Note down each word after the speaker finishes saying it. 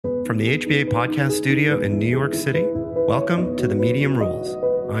From the HBA Podcast Studio in New York City, welcome to The Medium Rules.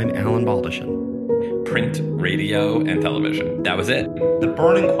 I'm Alan Baldachin. Print, radio, and television. That was it. The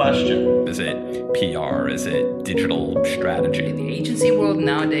burning question. Is it PR? Is it digital strategy? The agency world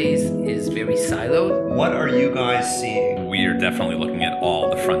nowadays is very siloed. What are you guys seeing? We're definitely looking at all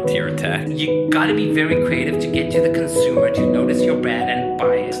the frontier tech. You gotta be very creative to get to the consumer to notice your brand and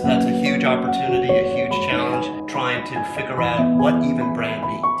buy it. That's a huge opportunity, a huge challenge, trying to figure out what even brand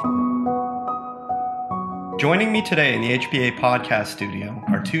means. Joining me today in the HBA Podcast Studio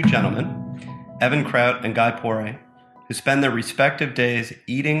are two gentlemen, Evan Kraut and Guy Poirier, who spend their respective days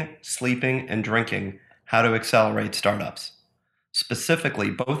eating, sleeping, and drinking how to accelerate startups. Specifically,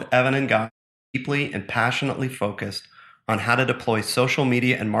 both Evan and Guy are deeply and passionately focused on how to deploy social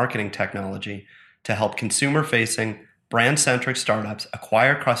media and marketing technology to help consumer-facing, brand-centric startups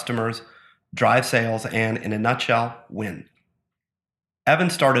acquire customers, drive sales, and, in a nutshell, win.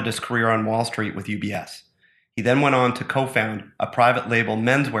 Evan started his career on Wall Street with UBS. He then went on to co-found a private label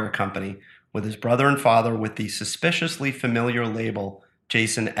menswear company with his brother and father with the suspiciously familiar label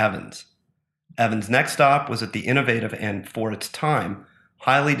Jason Evans. Evans' next stop was at the innovative and, for its time,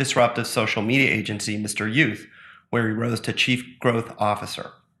 highly disruptive social media agency Mr. Youth, where he rose to Chief Growth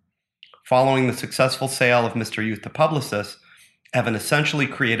Officer. Following the successful sale of Mr. Youth to Publicis, Evan essentially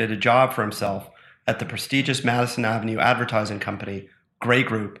created a job for himself at the prestigious Madison Avenue advertising company, Grey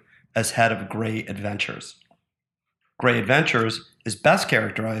Group, as head of Grey Adventures. Grey Adventures is best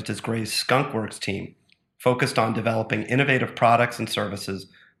characterized as Grey's skunkworks team, focused on developing innovative products and services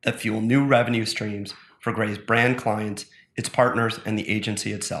that fuel new revenue streams for Grey's brand clients, its partners, and the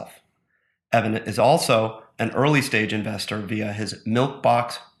agency itself. Evan is also an early-stage investor via his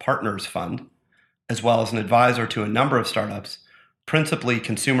Milkbox Partners Fund, as well as an advisor to a number of startups, principally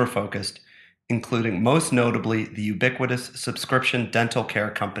consumer-focused, including most notably the ubiquitous subscription dental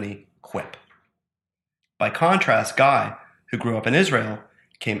care company, Quip. By contrast, Guy, who grew up in Israel,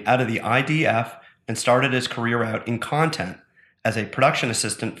 came out of the IDF and started his career out in content as a production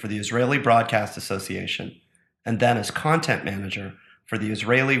assistant for the Israeli Broadcast Association, and then as content manager for the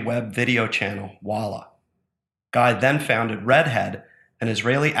Israeli web video channel Walla. Guy then founded Redhead, an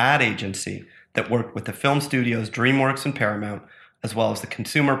Israeli ad agency that worked with the film studios DreamWorks and Paramount, as well as the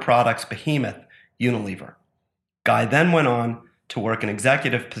consumer products behemoth Unilever. Guy then went on to work in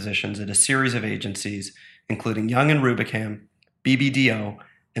executive positions at a series of agencies, including Young & Rubicam, BBDO,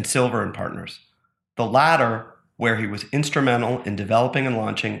 and Silver & Partners. The latter, where he was instrumental in developing and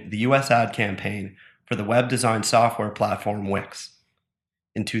launching the U.S. ad campaign for the web design software platform Wix.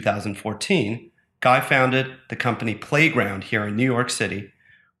 In 2014, Guy founded the company Playground here in New York City,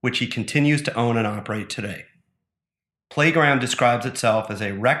 which he continues to own and operate today. Playground describes itself as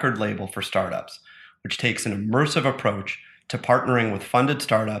a record label for startups, which takes an immersive approach to partnering with funded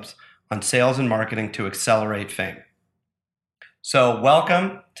startups on sales and marketing to accelerate fame. So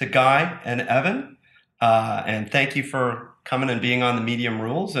welcome to Guy and Evan, and thank you for coming and being on the Medium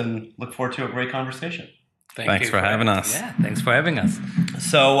Rules, and look forward to a great conversation. Thanks for having us. Yeah, thanks for having us.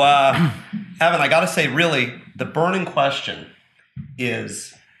 So, Evan, I got to say, really, the burning question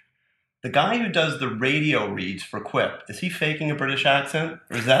is, the guy who does the radio reads for Quip, is he faking a British accent,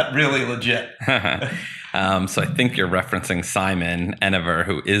 or is that really legit? So I think you're referencing Simon Enever,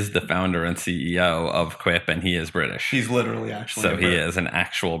 who is the founder and CEO of Quip, and he is British. He's literally actually So he is an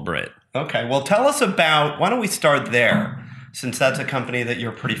actual Brit. Okay, well, tell us about, why don't we start there, since that's a company that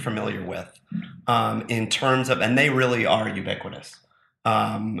you're pretty familiar with, in terms of, and they really are ubiquitous.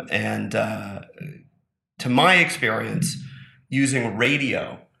 To my experience, using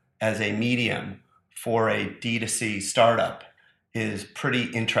radio as a medium for a D2C startup is pretty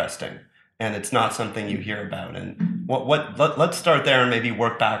interesting, and it's not something you hear about. And let's start there and maybe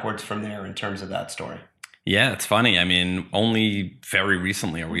work backwards from there in terms of that story. Yeah, it's funny. I mean, only very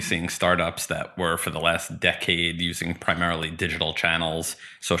recently are we seeing startups that were for the last decade using primarily digital channels,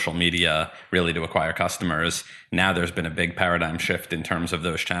 social media, really to acquire customers. Now there's been a big paradigm shift in terms of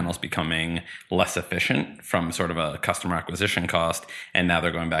those channels becoming less efficient from sort of a customer acquisition cost. And now they're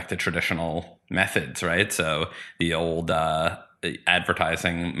going back to traditional methods, right? So the old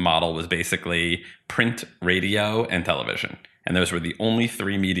advertising model was basically print, radio, and television. And those were the only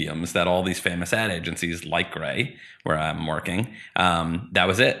three mediums that all these famous ad agencies like Grey, where I'm working, that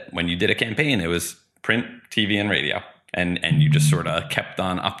was it. When you did a campaign, it was print, TV, and radio. And you just sort of kept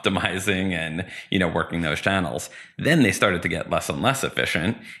on optimizing and, working those channels. Then they started to get less and less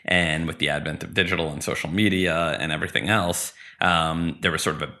efficient. And with the advent of digital and social media and everything else, there was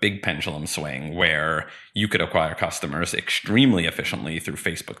sort of a big pendulum swing where you could acquire customers extremely efficiently through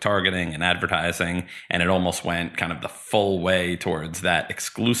Facebook targeting and advertising. And it almost went kind of the full way towards that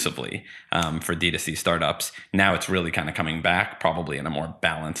exclusively for D2C startups. Now it's really kind of coming back, probably in a more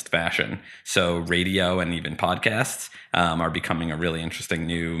balanced fashion. So radio and even podcasts are becoming a really interesting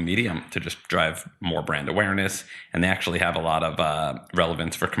new medium to just drive more brand awareness. And they actually have a lot of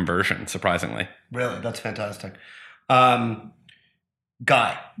relevance for conversion, surprisingly. Really? That's fantastic.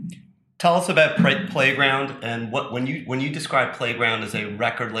 Guy, tell us about Playground and when you describe Playground as a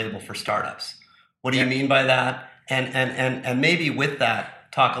record label for startups. What do you mean by that? And maybe with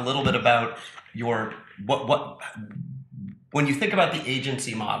that, talk a little bit about your what when you think about the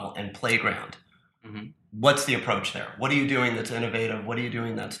agency model and Playground. Mm-hmm. What's the approach there? What are you doing that's innovative? What are you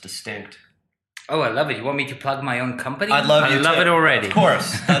doing that's distinct? Oh, I love it. You want me to plug my own company? I'd love you I love to. it already. Of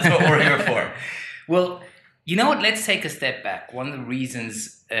course. That's what we're here for. Well, you know what? Let's take a step back. One of the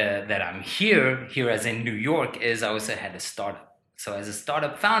reasons that I'm here as in New York, is I also had a startup. So as a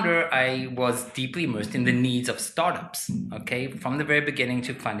startup founder, I was deeply immersed in the needs of startups, okay, from the very beginning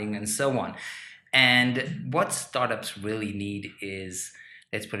to funding and so on. And what startups really need is,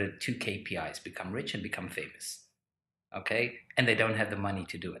 let's put it, 2 KPIs: become rich and become famous, okay? And they don't have the money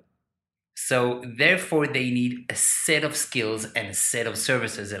to do it. So therefore, they need a set of skills and a set of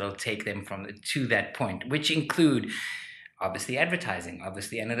services that'll take them to that point, which include obviously advertising,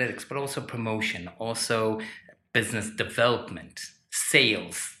 obviously analytics, but also promotion, also business development,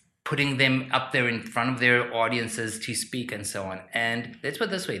 sales, putting them up there in front of their audiences to speak and so on. And let's put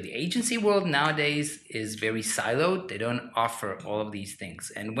it this way, the agency world nowadays is very siloed. They don't offer all of these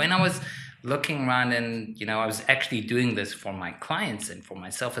things. And when I was looking around and, I was actually doing this for my clients and for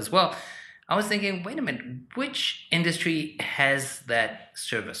myself as well, I was thinking, wait a minute, which industry has that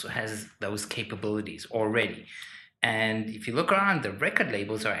service or has those capabilities already? And if you look around, the record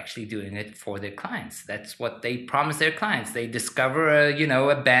labels are actually doing it for their clients. That's what they promise their clients. They discover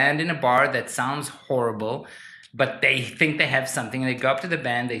a band in a bar that sounds horrible, but they think they have something. And they go up to the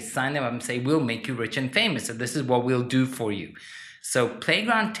band, they sign them up and say, we'll make you rich and famous. So this is what we'll do for you. So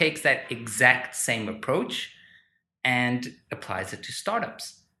Playground takes that exact same approach and applies it to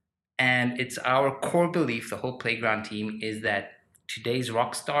startups. And it's our core belief, the whole Playground team, is that today's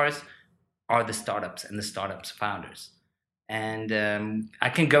rock stars are the startups and the startups founders. And I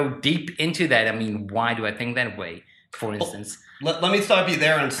can go deep into that. I mean, why do I think that way? For instance, let me stop you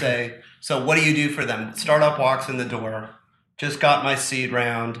there and say, so what do you do for them? Startup walks in the door, just got my seed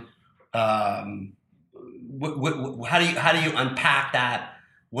round. How do you unpack that?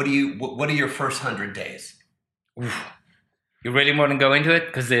 What are your first 100 days? Oof. You really want to go into it?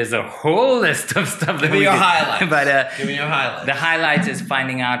 Because there's a whole list of stuff. Give me your highlights. But give me your highlights. The highlights is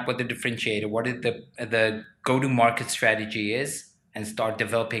finding out what the differentiator, what the go-to-market strategy is, and start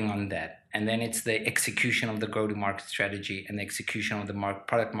developing on that. And then it's the execution of the go-to-market strategy and the execution of the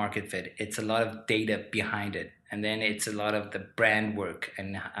product market fit. It's a lot of data behind it. And then it's a lot of the brand work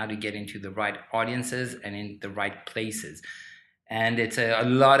and how to get into the right audiences and in the right places. And it's a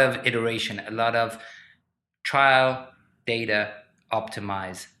lot of iteration, a lot of trial, data,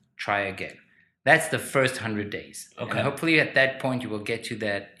 optimize, try again. That's the first 100 days. Okay. And hopefully at that point, you will get to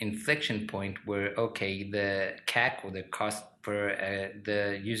that inflection point where, okay, the CAC or the cost per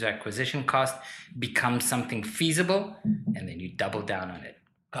the user acquisition cost becomes something feasible, and then you double down on it.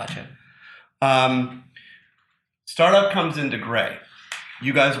 Gotcha. Startup comes into gray.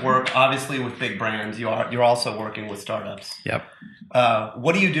 You guys work obviously with big brands. You're also working with startups. Yep.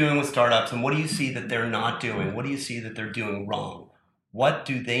 What are you doing with startups, and what do you see that they're not doing? What do you see that they're doing wrong? What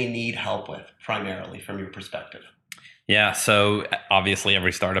do they need help with, primarily, from your perspective? Yeah, so obviously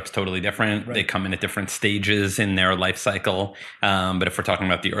every startup's totally different. Right. They come in at different stages in their life cycle. But if we're talking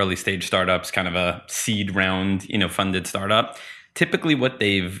about the early stage startups, kind of a seed round, funded startup, typically what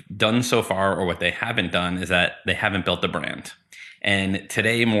they've done so far or what they haven't done is that they haven't built a brand. And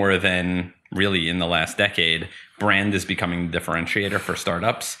today, more than really in the last decade, brand is becoming the differentiator for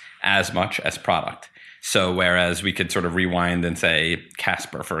startups as much as product. So whereas we could sort of rewind and say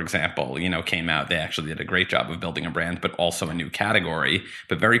Casper, for example, came out, they actually did a great job of building a brand, but also a new category.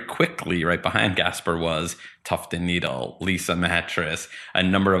 But very quickly, right behind Casper was Tuft & Needle, Lisa Mattress, a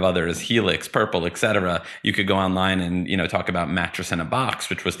number of others, Helix, Purple, etc. You could go online and, talk about Mattress in a Box,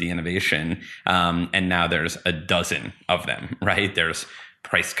 which was the innovation. And now there's a dozen of them, right? There's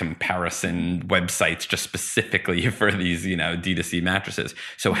price comparison websites just specifically for these, D2C mattresses.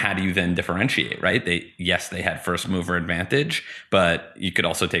 So how do you then differentiate, right? They had first mover advantage, but you could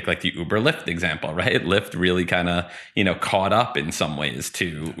also take like the Uber Lyft example, right? Lyft really kind of, caught up in some ways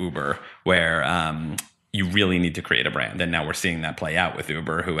to Uber, where you really need to create a brand. And now we're seeing that play out with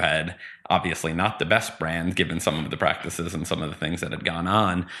Uber, who had obviously not the best brand given some of the practices and some of the things that had gone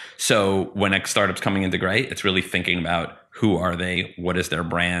on. So when a startup's coming into Gray, it's really thinking about who are they, what is their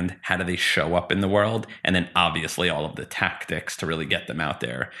brand, how do they show up in the world, and then obviously all of the tactics to really get them out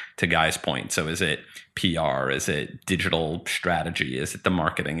there, to Guy's point. So is it PR? Is it digital strategy? Is it the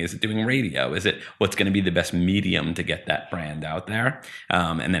marketing? Is it doing radio? Is it what's going to be the best medium to get that brand out there?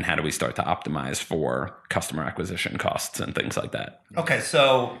 And then how do we start to optimize for customer acquisition costs and things like that? Okay,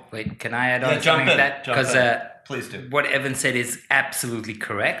 so Wait, can I add on jump something in, to that? jump Because in. Please do. what Evan said is absolutely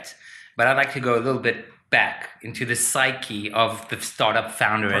correct, but I'd like to go a little bit back into the psyche of the startup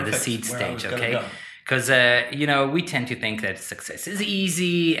founder at the seed Where I was stage, gonna okay? go. Because, we tend to think that success is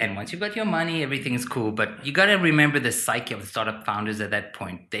easy, and once you've got your money, everything is cool. But you got to remember the psyche of the startup founders at that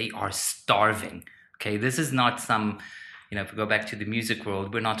point. They are starving, okay? This is not some, if we go back to the music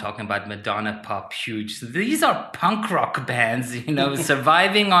world, we're not talking about Madonna, Pop, Huge. These are punk rock bands,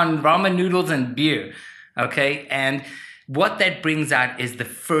 surviving on ramen noodles and beer, okay? And what that brings out is the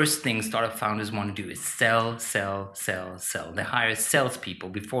first thing startup founders want to do is sell, sell, sell, sell. They hire salespeople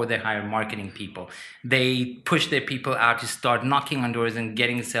before they hire marketing people. They push their people out to start knocking on doors and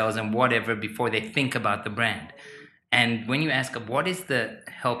getting sales and whatever before they think about the brand. And when you ask what is the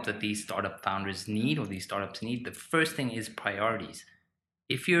help that these startup founders need or these startups need, the first thing is priorities.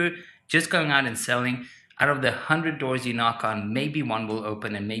 If you're just going out and selling, out of the 100 doors you knock on, maybe one will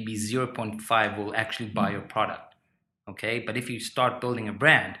open and maybe 0.5 will actually buy your product. Okay, but if you start building a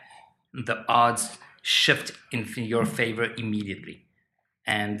brand, the odds shift in your favor immediately.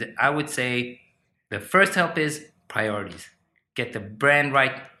 And I would say the first help is priorities. Get the brand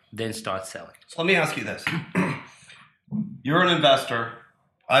right, then start selling. So let me ask you this. You're an investor.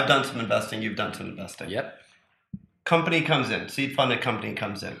 I've done some investing. You've done some investing. Yep. Company comes in. Seed funded company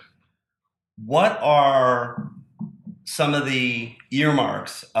comes in. What are some of the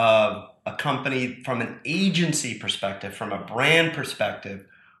earmarks of a company from an agency perspective, from a brand perspective,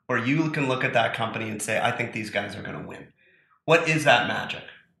 where you can look at that company and say, I think these guys are going to win? What is that magic?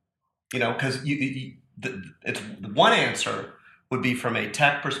 Because it's one answer would be from a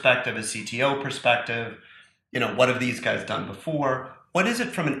tech perspective, a CTO perspective. What have these guys done before? What is it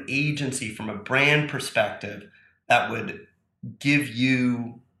from an agency, from a brand perspective, that would give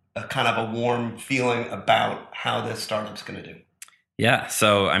you a kind of a warm feeling about how this startup's going to do? Yeah.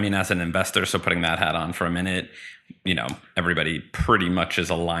 So, as an investor, so putting that hat on for a minute, everybody pretty much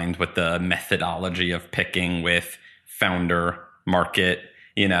is aligned with the methodology of picking with founder, market.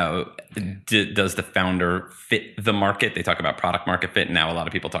 Does the founder fit the market? They talk about product market fit. Now a lot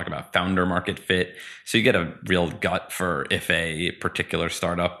of people talk about founder market fit. So you get a real gut for if a particular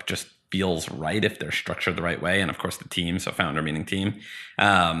startup just feels right, if they're structured the right way. And of course the team, so founder meaning team.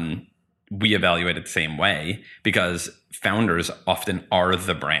 We evaluate it the same way because founders often are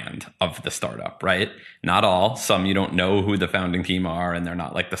the brand of the startup, right? Not all. Some you don't know who the founding team are, and they're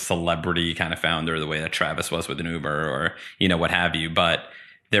not like the celebrity kind of founder the way that Travis was with an Uber or, what have you. But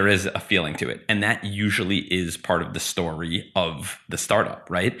there is a feeling to it. And that usually is part of the story of the startup,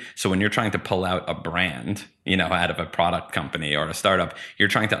 right? So when you're trying to pull out a brand, out of a product company or a startup, you're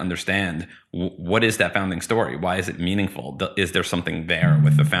trying to understand what is that founding story? Why is it meaningful? Is there something there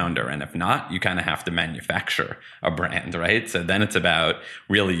with the founder? And if not, you kind of have to manufacture a brand, right? So then it's about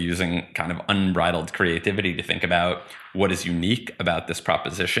really using kind of unbridled creativity to think about what is unique about this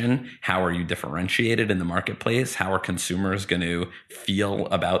proposition. How are you differentiated in the marketplace? How are consumers going to feel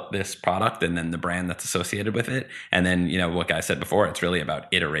about this product and then the brand that's associated with it? And then, what Guy said before, it's really about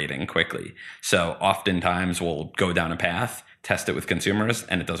iterating quickly. So oftentimes we'll go down a path, test it with consumers,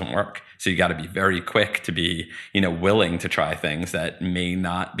 and it doesn't work. So you got to be very quick to be, willing to try things that may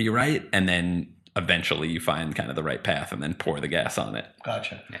not be right. And then eventually you find kind of the right path and then pour the gas on it.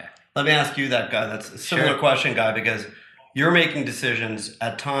 Gotcha. Yeah. Let me ask you that, Guy. That's a similar question, Guy, because you're making decisions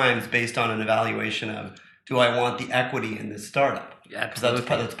at times based on an evaluation of, do I want the equity in this startup? Yeah, absolutely.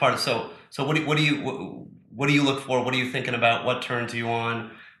 That's part of. So what do you look for? What are you thinking about? What turns you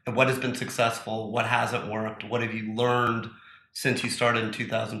on? And what has been successful? What hasn't worked? What have you learned since you started in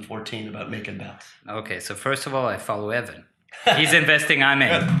 2014 about making bets? Okay, so first of all, I follow Evan. He's investing, I'm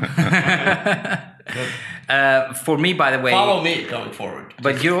in. For me, by the way... Follow me going forward.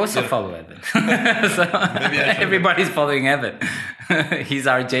 But you also follow Evan. So everybody's following Evan. He's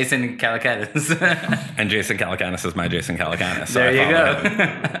our Jason Calacanis. And Jason Calacanis is my Jason Calacanis. So there you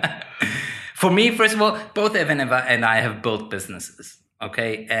go. For me, first of all, both Evan and I have built businesses.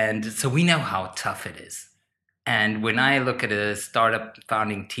 Okay, and so we know how tough it is. And when I look at a startup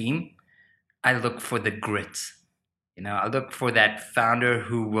founding team, I look for the grit. I look for that founder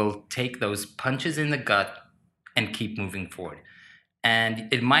who will take those punches in the gut and keep moving forward.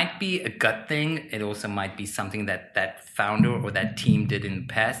 And it might be a gut thing. It also might be something that that founder or that team did in the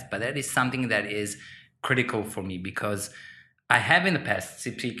past, but that is something that is critical for me because I have in the past,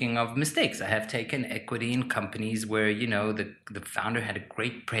 speaking of mistakes, I have taken equity in companies where, you know, the founder had a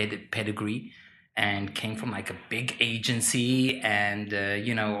great pedigree and came from like a big agency and,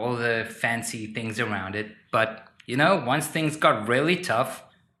 you know, all the fancy things around it. But, you know, once things got really tough,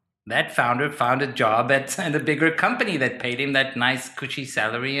 that founder found a job at a bigger company that paid him that nice, cushy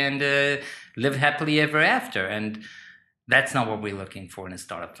salary and lived happily ever after. And that's not what we're looking for in a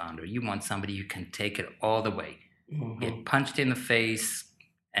startup founder. You want somebody who can take it all the way, get punched in the face,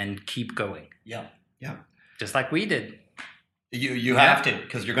 and keep going. Yeah, yeah. Just like we did. You have to,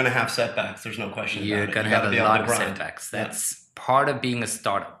 because you're going to have setbacks. There's no question You're about it. going to have a lot of setbacks. That's part of being a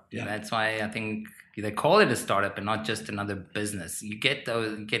startup. Yeah. That's why I think they call it a startup and not just another business. You get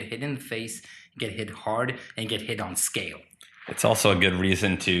hit in the face, you get hit hard, and you get hit on scale. It's also a good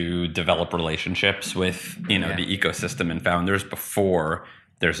reason to develop relationships with, you know, the ecosystem and founders before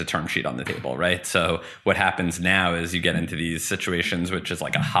there's a term sheet on the table, right? So what happens now is you get into these situations, which is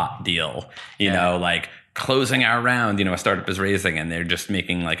like a hot deal, you know, like closing our round, you know, a startup is raising and they're just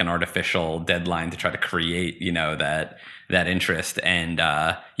making like an artificial deadline to try to create, you know, that interest. And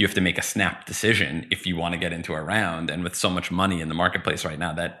you have to make a snap decision if you want to get into a round. And with so much money in the marketplace right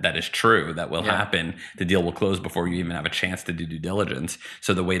now, that is true. That will happen. The deal will close before you even have a chance to do due diligence.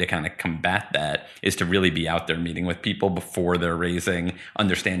 So the way to kind of combat that is to really be out there meeting with people before they're raising,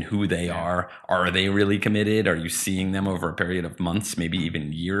 understand who they are. Are they really committed? Are you seeing them over a period of months, maybe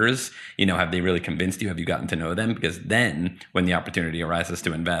even years? You know, have they really convinced you? Have you gotten to know them? Because then when the opportunity arises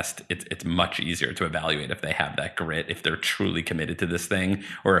to invest, it's much easier to evaluate if they have that grit, if they're truly committed to this thing,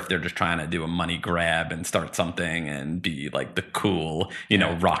 or if they're just trying to do a money grab and start something and be like the cool, you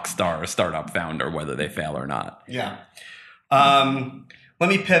know, rock star startup founder, whether they fail or not. Yeah. Let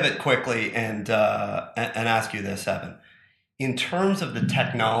me pivot quickly and ask you this, Evan. In terms of the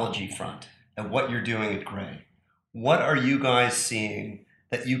technology front and what you're doing at Grey, what are you guys seeing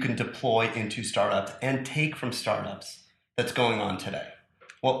that you can deploy into startups and take from startups that's going on today?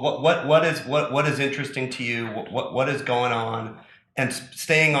 What is interesting to you? What is going on? And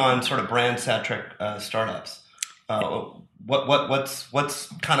staying on sort of brand centric startups. What's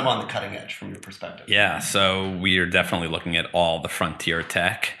kind of on the cutting edge from your perspective? Yeah, so we are definitely looking at all the frontier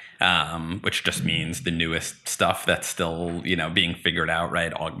tech, which just means the newest stuff that's still, you know, being figured out,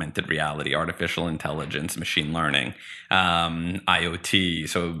 right? Augmented reality, artificial intelligence, machine learning, IoT,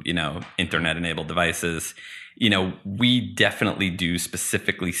 so, you know, internet-enabled devices. You know, we definitely do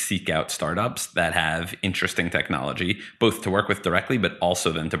specifically seek out startups that have interesting technology, both to work with directly, but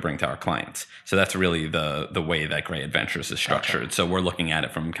also then to bring to our clients. So that's really the way that Grey Adventures is structured. Okay. So we're looking at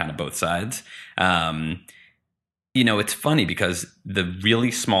it from kind of both sides. You know, it's funny because the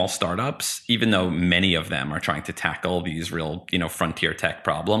really small startups, even though many of them are trying to tackle these real, you know, frontier tech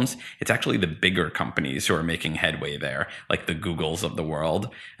problems, it's actually the bigger companies who are making headway there, like the Googles of the world.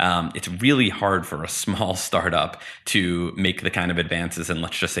 It's really hard for a small startup to make the kind of advances in,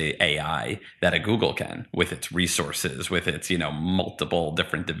 let's just say, AI that a Google can, with its resources, with its, you know, multiple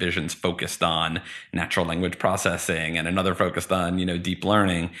different divisions focused on natural language processing and another focused on, you know, deep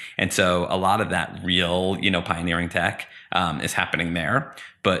learning. And so a lot of that real, you know, pioneering tech is happening there.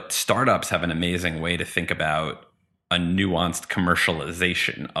 But startups have an amazing way to think about a nuanced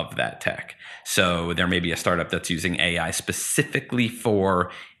commercialization of that tech. So there may be a startup that's using AI specifically for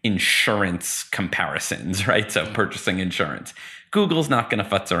insurance comparisons, right? So purchasing insurance. Google's not going to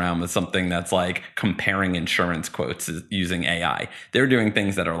futz around with something that's like comparing insurance quotes using AI. They're doing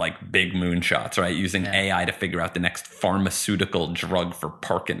things that are like big moonshots, right? Using AI to figure out the next pharmaceutical drug for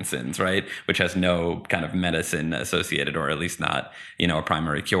Parkinson's, right? Which has no kind of medicine associated, or at least not, you know, a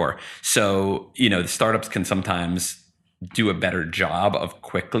primary cure. So, you know, the startups can sometimes do a better job of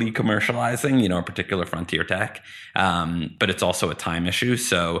quickly commercializing, you know, a particular frontier tech. But it's also a time issue.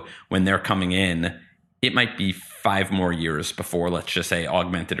 So when they're coming in, it might be 5 more years before, let's just say,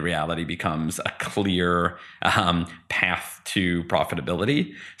 augmented reality becomes a clear path to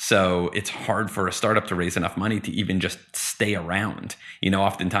profitability. So it's hard for a startup to raise enough money to even just stay around. You know,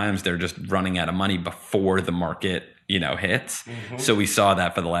 oftentimes they're just running out of money before the market, you know, hits. Mm-hmm. So we saw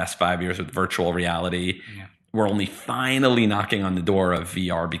that for the last 5 years with virtual reality. Yeah. We're only finally knocking on the door of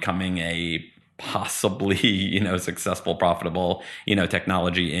VR becoming a possibly, you know, successful, profitable, you know,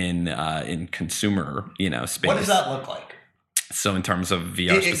 technology in consumer, you know, space. What does that look like? So in terms of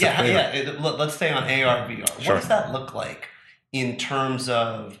VR specifically? Let's stay on AR, VR. Sure. What does that look like in terms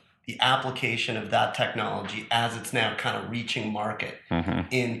of the application of that technology as it's now kind of reaching market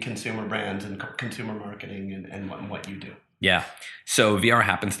in consumer brands and consumer marketing and what you do? Yeah. So VR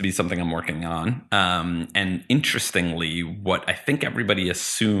happens to be something I'm working on. And interestingly, what I think everybody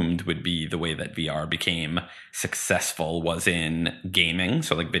assumed would be the way that VR became successful was in gaming,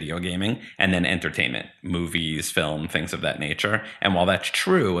 so like video gaming, and then entertainment, movies, film, things of that nature. And while that's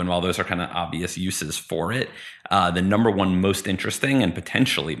true, and while those are kind of obvious uses for it, the number one most interesting and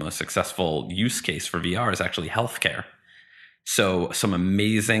potentially most successful use case for VR is actually healthcare. So some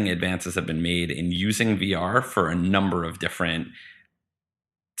amazing advances have been made in using VR for a number of different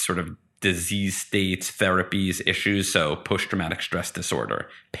sort of disease states, therapies, issues. So post-traumatic stress disorder,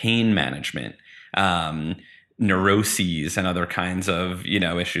 pain management, neuroses, and other kinds of,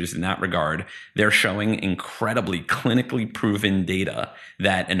 issues in that regard. They're showing incredibly clinically proven data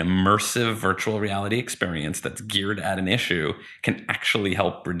that an immersive virtual reality experience that's geared at an issue can actually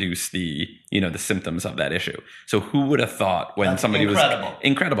help reduce the symptoms of that issue. So who would have thought when That's somebody incredible. was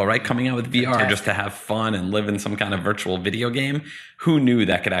incredible, right? Coming out with VR Fantastic. just to have fun and live in some kind of virtual video game. Who knew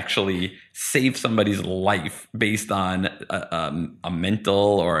that could actually save somebody's life based on a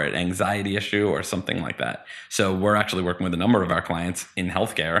mental or an anxiety issue or something like that? So we're actually working with a number of our clients in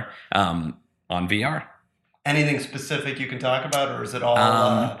healthcare on VR. Anything specific you can talk about, or is it all?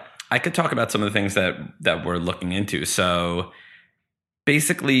 I could talk about some of the things that we're looking into. So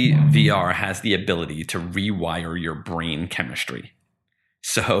basically, VR has the ability to rewire your brain chemistry.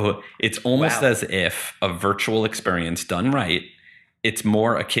 So it's almost Wow. as if a virtual experience done right, it's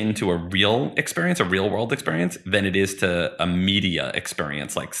more akin to a real experience, a real world experience, than it is to a media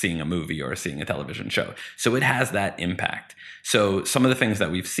experience like seeing a movie or seeing a television show. So it has that impact. So some of the things that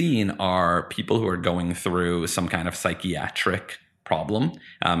we've seen are people who are going through some kind of psychiatric problem,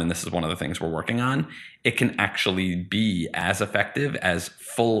 and this is one of the things we're working on. It can actually be as effective as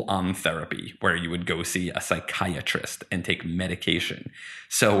full-on therapy, where you would go see a psychiatrist and take medication.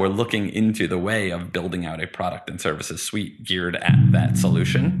 So we're looking into the way of building out a product and services suite geared at that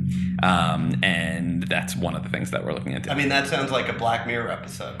solution, and that's one of the things that we're looking into. I mean, that sounds like a Black Mirror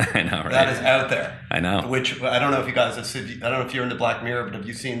episode. I know, right? That is out there. I know. Which I don't know if you guys have seen. I don't know if you're into Black Mirror, but have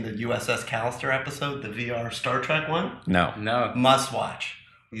you seen the USS Callister episode, the VR Star Trek one? No. No. Must watch.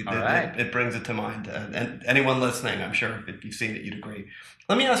 All right. It brings it to mind. And anyone listening, I'm sure if you've seen it, you'd agree.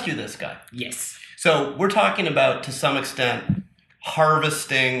 Let me ask you this, Guy. Yes. So we're talking about, to some extent,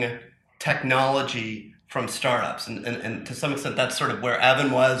 harvesting technology from startups. And to some extent, that's sort of where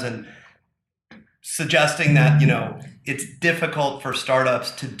Evan was, and suggesting that, it's difficult for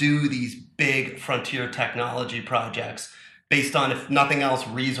startups to do these big frontier technology projects based on, if nothing else,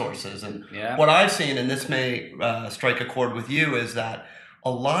 resources. And Yeah. what I've seen, and this may strike a chord with you, is that a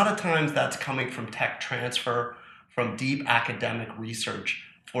lot of times that's coming from tech transfer, from deep academic research.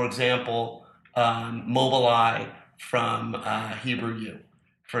 For example, Mobileye from Hebrew U,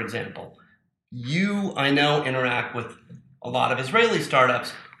 for example. You, I know, interact with a lot of Israeli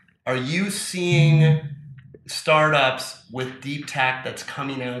startups. Are you seeing startups with deep tech that's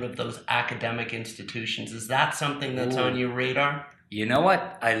coming out of those academic institutions? Is that something that's on your radar? You know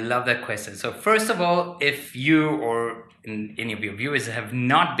what? I love that question. So first of all, if you or any of your viewers have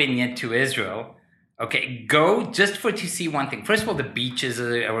not been yet to Israel, okay, go just to see one thing. First of all, the beaches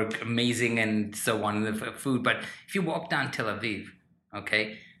are amazing and so on, and the food. But if you walk down Tel Aviv,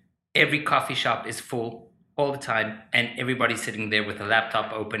 okay, every coffee shop is full all the time, and everybody's sitting there with a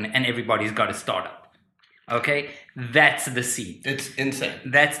laptop open, and everybody's got a startup. Okay, that's the scene. It's insane.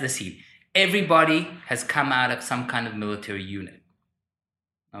 That's the scene. Everybody has come out of some kind of military unit.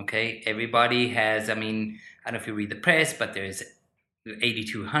 Okay, everybody has, I don't know if you read the press, but there's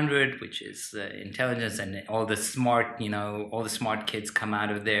 8200, which is intelligence, and all the smart, all the smart kids come out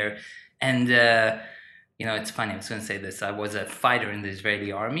of there. And, it's funny, I was going to say this. I was a fighter in the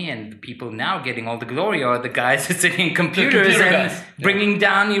Israeli army, and the people now getting all the glory are the guys that sitting in computers computer and guys. bringing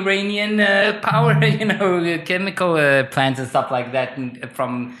down Iranian power, chemical plants and stuff like that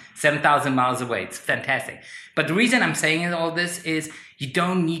from 7,000 miles away. It's fantastic. But the reason I'm saying all this is you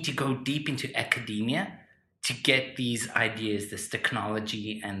don't need to go deep into academia to get these ideas, this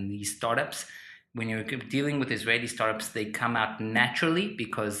technology and these startups. When you're dealing with Israeli startups, they come out naturally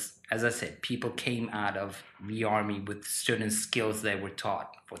because, as I said, people came out of the army with certain skills they were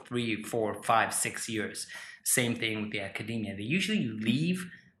taught for 3, 4, 5, 6 years. Same thing with the academia. They usually leave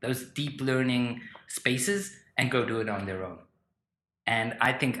those deep learning spaces and go do it on their own. And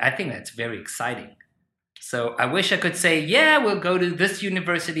I think that's very exciting. So I wish I could say, yeah, we'll go to this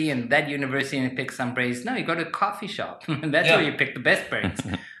university and that university and pick some brains. No, you go to a coffee shop. That's where you pick the best brains.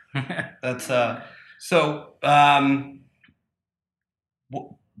 That's so.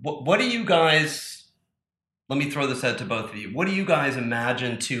 What do you guys? Let me throw this out to both of you. What do you guys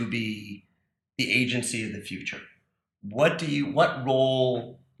imagine to be the agency of the future? what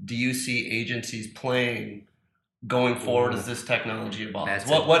role do you see agencies playing going forward as this technology evolves? That's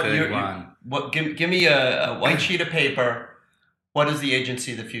a good one. Give me a white sheet of paper. What does the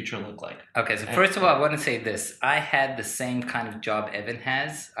agency of the future look like? Okay, so first of all, I want to say this. I had the same kind of job Evan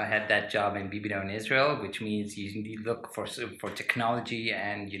has. I had that job in BBDO in Israel, which means you look for technology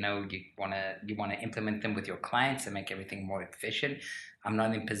and you want to implement them with your clients and make everything more efficient. I'm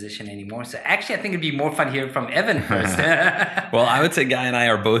not in position anymore. So actually, I think it'd be more fun hearing from Evan first. Well, I would say Guy and I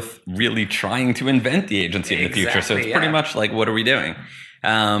are both really trying to invent the agency of the future. So it's pretty much like, what are we doing?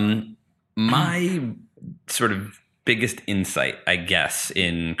 My sort of biggest insight, I guess,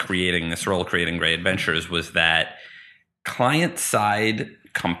 in creating this role, creating Grey Adventures, was that client-side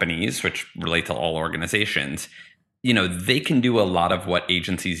companies, which relate to all organizations, they can do a lot of what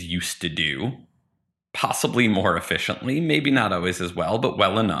agencies used to do, possibly more efficiently, maybe not always as well, but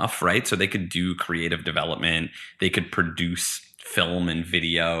well enough, right? So they could do creative development, they could produce film and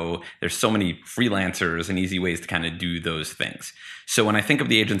video. There's so many freelancers and easy ways to kind of do those things. So when I think of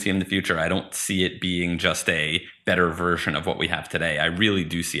the agency in the future, I don't see it being just a better version of what we have today. I really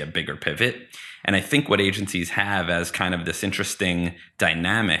do see a bigger pivot. And I think what agencies have as kind of this interesting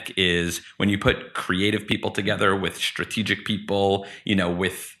dynamic is when you put creative people together with strategic people,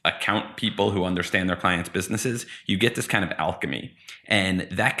 with account people who understand their clients' businesses, you get this kind of alchemy. And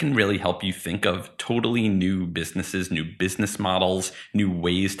that can really help you think of totally new businesses, new business models, new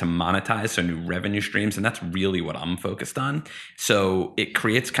ways to monetize, so new revenue streams. And that's really what I'm focused on. So it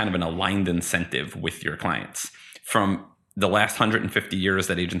creates kind of an aligned incentive with your clients. From the last 150 years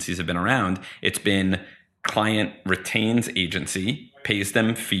that agencies have been around, it's been client retains agency, pays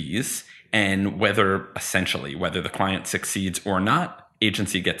them fees, and whether the client succeeds or not,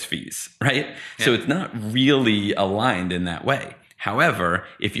 agency gets fees, right? Yeah. So it's not really aligned in that way. However,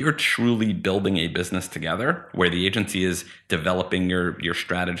 if you're truly building a business together where the agency is developing your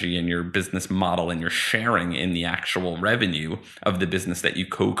strategy and your business model and you're sharing in the actual revenue of the business that you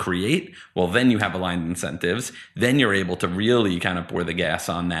co-create, well, then you have aligned incentives. Then you're able to really kind of pour the gas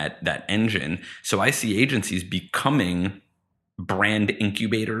on that engine. So I see agencies becoming brand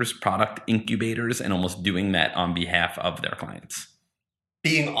incubators, product incubators, and almost doing that on behalf of their clients.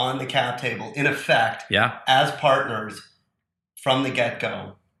 Being on the cap table, in effect, yeah, as partners from the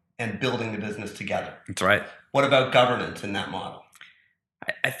get-go and building the business together. That's right. What about governance in that model?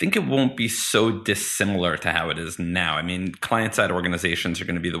 I think it won't be so dissimilar to how it is now. I mean, client-side organizations are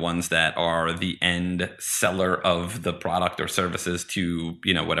going to be the ones that are the end seller of the product or services to,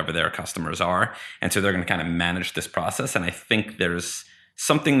 whatever their customers are. And so they're going to kind of manage this process. And I think there's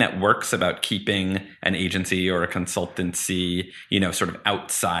something that works about keeping an agency or a consultancy, sort of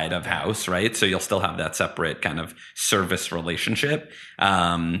outside of house, right? So you'll still have that separate kind of service relationship,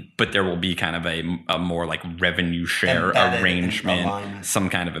 but there will be kind of a more like revenue share arrangement, some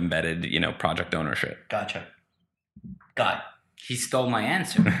kind of embedded, project ownership. Gotcha. Guy. He stole my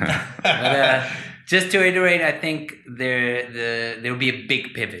answer. But just to iterate, I think there'll be a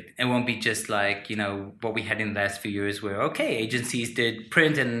big pivot. It won't be just like, what we had in the last few years where, agencies did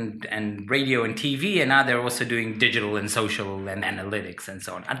print and radio and TV, and now they're also doing digital and social and analytics and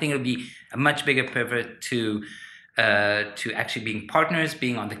so on. I think it'll be a much bigger pivot to actually being partners,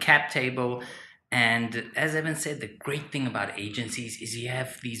 being on the cap table. And as Evan said, the great thing about agencies is you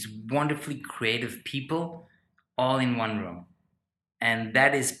have these wonderfully creative people all in one room. And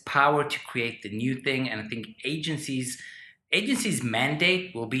that is power to create the new thing. And I think agencies'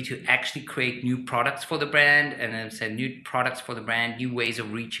 mandate will be to actually create new products for the brand, and then say new products for the brand, new ways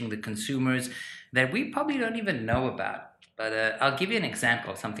of reaching the consumers that we probably don't even know about. But I'll give you an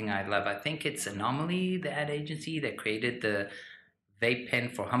example of something I love. I think it's Anomaly, the ad agency that created the vape pen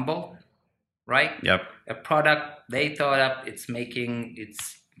for Humboldt, right? Yep. A product they thought up. It's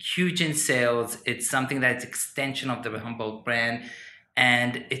huge in sales. It's something that's extension of the Humboldt brand.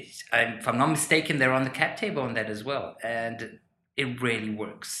 And if I'm not mistaken, they're on the cap table on that as well. And it really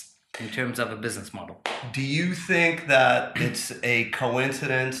works in terms of a business model. Do you think that it's a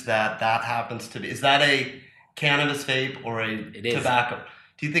coincidence that happens to be? Is that a cannabis vape or a tobacco?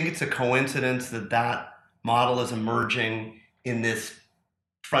 Do you think it's a coincidence that model is emerging in this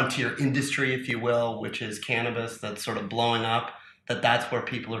frontier industry, if you will, which is cannabis that's sort of blowing up, that's where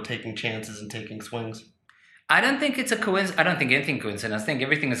people are taking chances and taking swings? I don't think it's a coincidence. I don't think anything coincidence. I think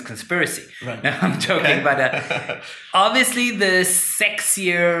everything is conspiracy. Right. No, I'm joking. Okay. But obviously the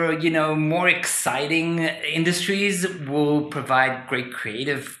sexier, more exciting industries will provide great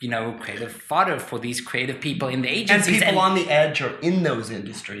creative fodder for these creative people in the agencies. And people on the edge are in those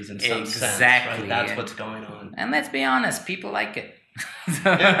industries in some sense. Exactly. Right? That's what's going on. And let's be honest, people like it.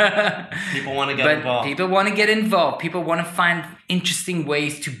 People want to get But involved. people want to get involved. People want to find interesting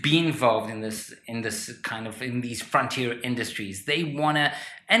ways to be involved in these frontier industries. They want to,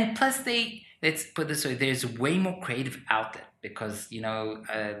 and plus let's put it this way, there's way more creative outlet because,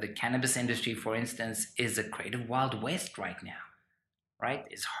 the cannabis industry, for instance, is a creative Wild West right now, right?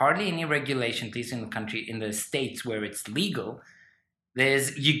 There's hardly any regulation, at least in the states where it's legal.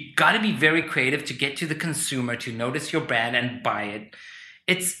 You got to be very creative to get to the consumer, to notice your brand and buy it.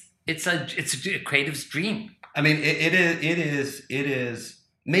 It's a creative's dream. I mean, it is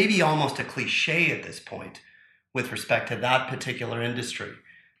maybe almost a cliche at this point with respect to that particular industry,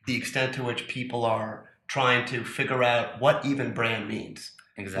 the extent to which people are trying to figure out what even brand means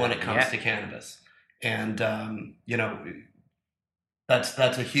when it comes to cannabis. And, that's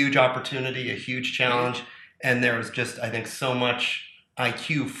a huge opportunity, a huge challenge. And there is just, I think, so much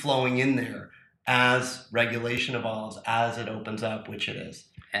IQ flowing in there as regulation evolves, as it opens up, which it is.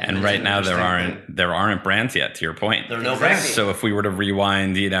 And right now there aren't brands yet, to your point. There are no brands. So if we were to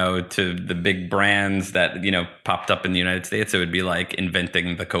rewind, to the big brands that, popped up in the United States, it would be like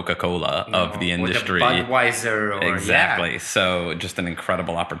inventing the Coca-Cola of the industry. Or the Budweiser. Exactly. So just an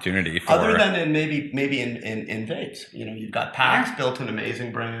incredible opportunity for... Other than in maybe in vapes. You've got PAX, built an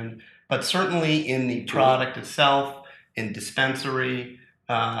amazing brand, but certainly in the product itself, in dispensary,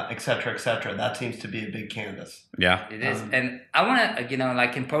 et cetera, that seems to be a big canvas. Yeah. It is. And I want to,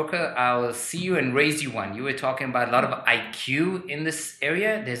 like in poker, I'll see you and raise you one. You were talking about a lot of IQ in this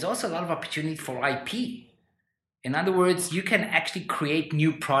area. There's also a lot of opportunity for IP. In other words, you can actually create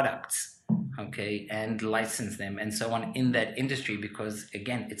new products, okay, and license them and so on in that industry because,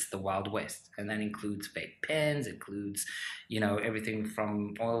 again, it's the Wild West. And that includes vape pens, includes, everything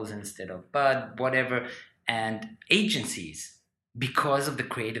from oils instead of bud, whatever. And agencies, because of the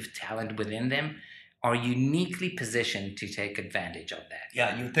creative talent within them, are uniquely positioned to take advantage of that.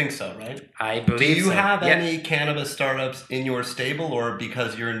 Yeah, you think so, right? I believe so. Do you have any cannabis startups in your stable, or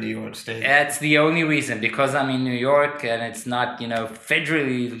because you're in New York State? That's the only reason. Because I'm in New York and it's not,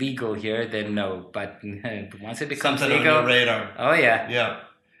 federally legal here, then no. But once it becomes something legal... on your radar. Oh, yeah. Yeah,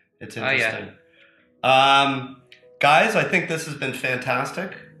 it's interesting. Guys, I think this has been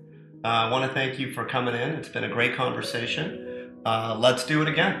fantastic. I want to thank you for coming in. It's been a great conversation. Let's do it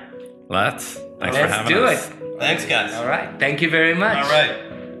again. Thanks for having us. Let's do it. Thanks, guys. All right. Thank you very much. All right.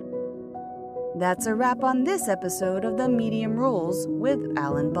 That's a wrap on this episode of The Medium Rules with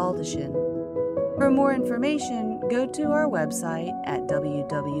Alan Baldachin. For more information, go to our website at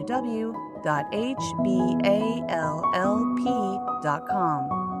www.hballp.com.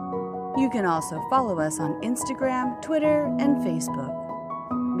 You can also follow us on Instagram, Twitter, and Facebook.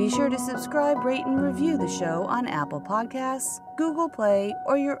 Be sure to subscribe, rate, and review the show on Apple Podcasts, Google Play,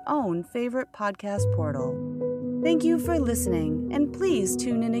 or your own favorite podcast portal. Thank you for listening, and please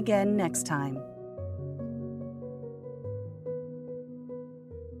tune in again next time.